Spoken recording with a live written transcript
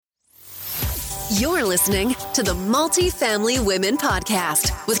You're listening to the Multifamily Women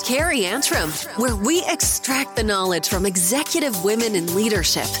Podcast with Carrie Antrim, where we extract the knowledge from executive women in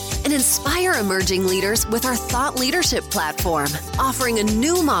leadership and inspire emerging leaders with our thought leadership platform, offering a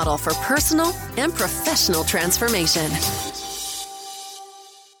new model for personal and professional transformation.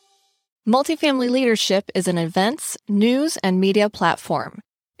 Multifamily Leadership is an events, news, and media platform.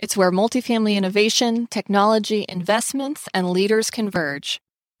 It's where multifamily innovation, technology, investments, and leaders converge.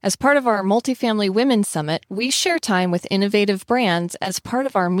 As part of our Multifamily Women Summit, we share time with innovative brands as part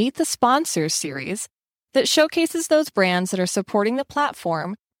of our Meet the Sponsors series that showcases those brands that are supporting the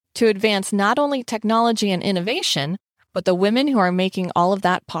platform to advance not only technology and innovation, but the women who are making all of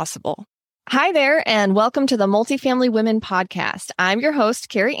that possible. Hi there, and welcome to the Multifamily Women Podcast. I'm your host,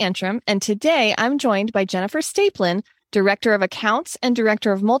 Carrie Antrim, and today I'm joined by Jennifer Staplin, Director of Accounts and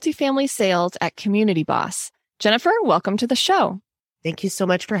Director of Multifamily Sales at Community Boss. Jennifer, welcome to the show. Thank you so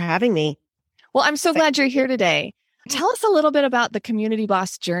much for having me. Well, I'm so glad you're here today. Tell us a little bit about the Community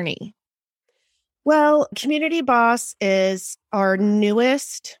Boss journey. Well, Community Boss is our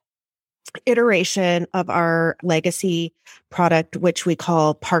newest iteration of our legacy product, which we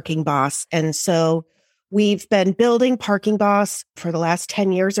call Parking Boss. And so we've been building Parking Boss for the last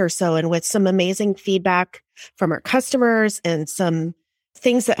 10 years or so. And with some amazing feedback from our customers and some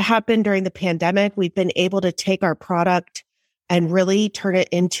things that happened during the pandemic, we've been able to take our product and really turn it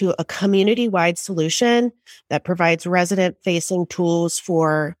into a community-wide solution that provides resident-facing tools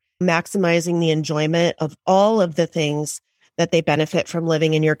for maximizing the enjoyment of all of the things that they benefit from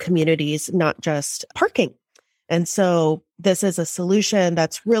living in your communities, not just parking. And so this is a solution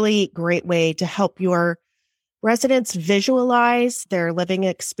that's really a great way to help your residents visualize their living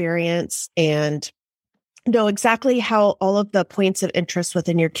experience and know exactly how all of the points of interest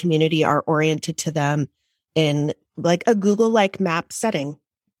within your community are oriented to them in like a Google-like map setting.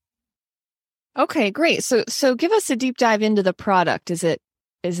 Okay, great. So give us a deep dive into the product. Is it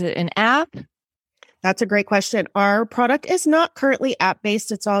an app? That's a great question. Our product is not currently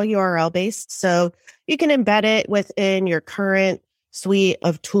app-based. It's all URL-based. So you can embed it within your current suite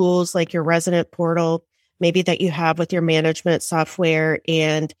of tools like your resident portal, maybe that you have with your management software.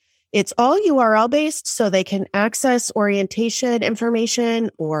 And it's all URL-based, so they can access orientation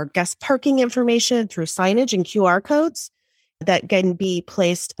information or guest parking information through signage and QR codes that can be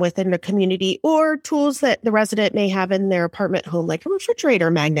placed within the community, or tools that the resident may have in their apartment home, like a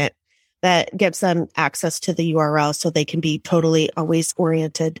refrigerator magnet that gives them access to the URL so they can be totally always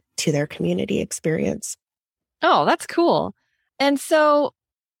oriented to their community experience. Oh, that's cool. And so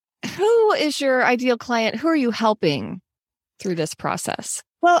who is your ideal client? Who are you helping through this process?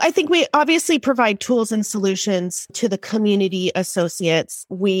 Well, I think we obviously provide tools and solutions to the community associates.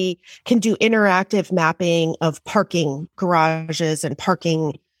 We can do interactive mapping of parking garages and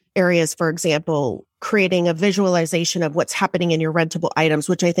parking areas, for example, creating a visualization of what's happening in your rentable items,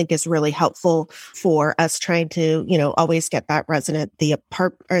 which I think is really helpful for us trying to, always get that resident the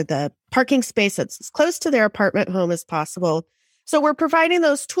parking space that's as close to their apartment home as possible. So we're providing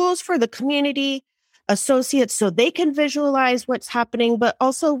those tools for the community associates so they can visualize what's happening, but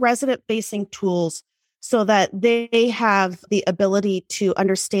also resident-facing tools so that they have the ability to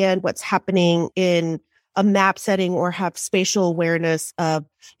understand what's happening in a map setting or have spatial awareness of,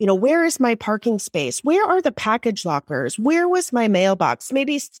 where is my parking space? Where are the package lockers? Where was my mailbox?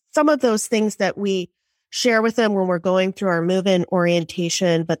 Maybe some of those things that we share with them when we're going through our move-in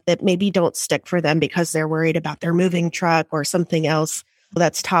orientation, but that maybe don't stick for them because they're worried about their moving truck or something else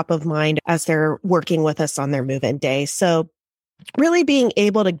that's top of mind as they're working with us on their move-in day. So really being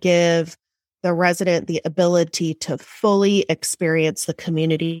able to give the resident the ability to fully experience the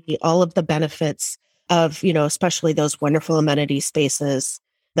community, all of the benefits of, especially those wonderful amenity spaces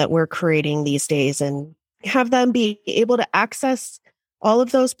that we're creating these days, and have them be able to access all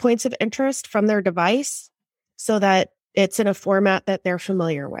of those points of interest from their device so that it's in a format that they're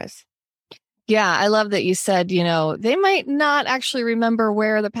familiar with. Yeah, I love that you said, they might not actually remember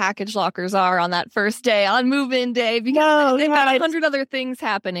where the package lockers are on that first day, on move-in day, because they've got 100 other things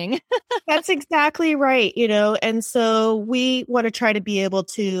happening. That's exactly right, and so we want to try to be able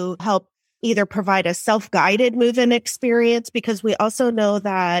to help either provide a self-guided move-in experience, because we also know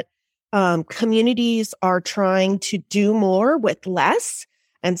that communities are trying to do more with less.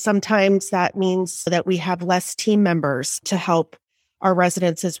 And sometimes that means that we have less team members to help our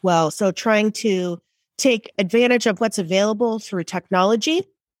residents as well. So trying to take advantage of what's available through technology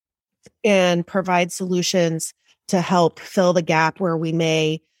and provide solutions to help fill the gap where we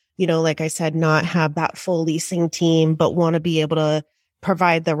may, like I said, not have that full leasing team, but want to be able to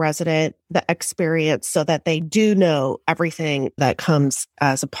provide the resident the experience so that they do know everything that comes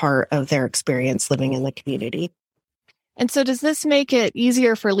as a part of their experience living in the community. And so does this make it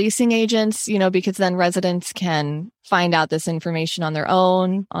easier for leasing agents, because then residents can find out this information on their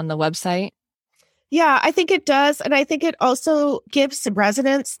own on the website? Yeah, I think it does. And I think it also gives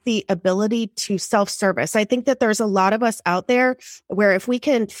residents the ability to self-service. I think that there's a lot of us out there where if we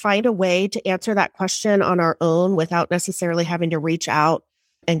can find a way to answer that question on our own without necessarily having to reach out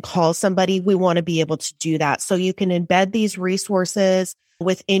and call somebody, we want to be able to do that. So you can embed these resources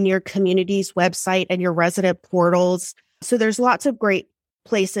within your community's website and your resident portals. So there's lots of great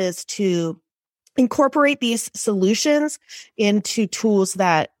places to incorporate these solutions into tools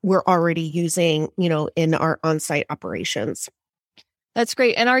that we're already using, in our on-site operations. That's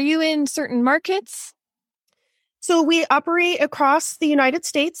great. And are you in certain markets? So we operate across the United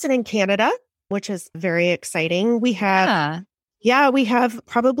States and in Canada, which is very exciting. We have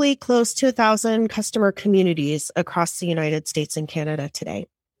probably close to 1,000 customer communities across the United States and Canada today.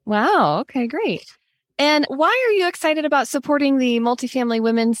 Wow. Okay, great. And why are you excited about supporting the Multifamily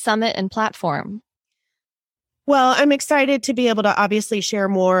Women Summit and platform? Well, I'm excited to be able to obviously share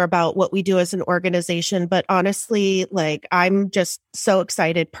more about what we do as an organization, but honestly, I'm just so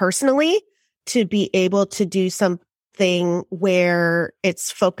excited personally to be able to do something where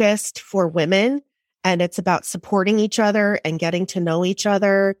it's focused for women and it's about supporting each other and getting to know each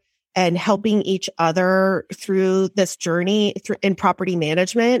other and helping each other through this journey in property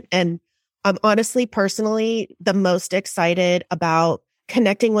management. And I'm honestly, personally, the most excited about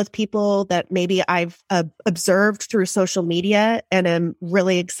connecting with people that maybe I've observed through social media, and I'm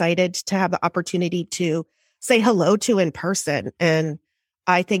really excited to have the opportunity to say hello to in person. And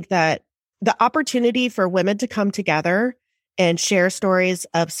I think that the opportunity for women to come together and share stories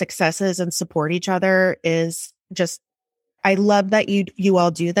of successes and support each other is just, I love that you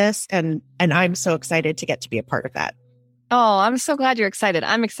all do this. And I'm so excited to get to be a part of that. Oh, I'm so glad you're excited.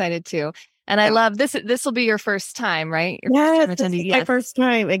 I'm excited too. And I love this. This will be your first time, right? Yes, my first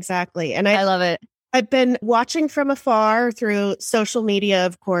time. Exactly. And I love it. I've been watching from afar through social media,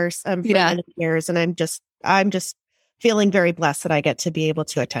 of course, for many years. And I'm just feeling very blessed that I get to be able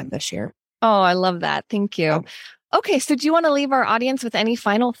to attend this year. Oh, I love that. Thank you. Okay. So do you want to leave our audience with any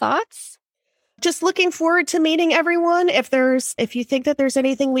final thoughts? Just looking forward to meeting everyone. If you think that there's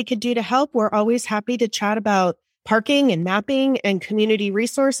anything we could do to help, we're always happy to chat about parking and mapping and community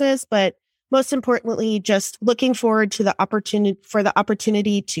resources. But most importantly, just looking forward to the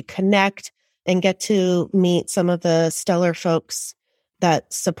opportunity to connect and get to meet some of the stellar folks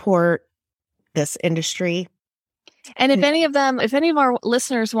that support this industry. And if any of our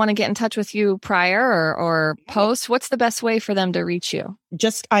listeners want to get in touch with you prior or post, what's the best way for them to reach you?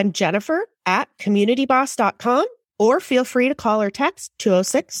 I'm Jennifer at communityboss.com, or feel free to call or text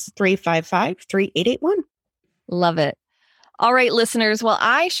 206-355-3881. Love it. All right, listeners. Well,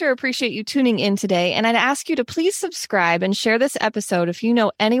 I sure appreciate you tuning in today. And I'd ask you to please subscribe and share this episode if you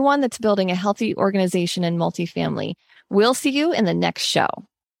know anyone that's building a healthy organization in multifamily. We'll see you in the next show.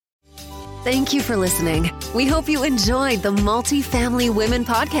 Thank you for listening. We hope you enjoyed the Multifamily Women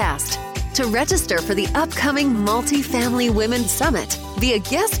podcast. To register for the upcoming Multifamily Women Summit, be a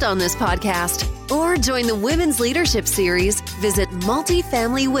guest on this podcast, or join the Women's Leadership Series, visit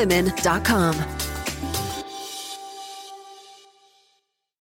multifamilywomen.com.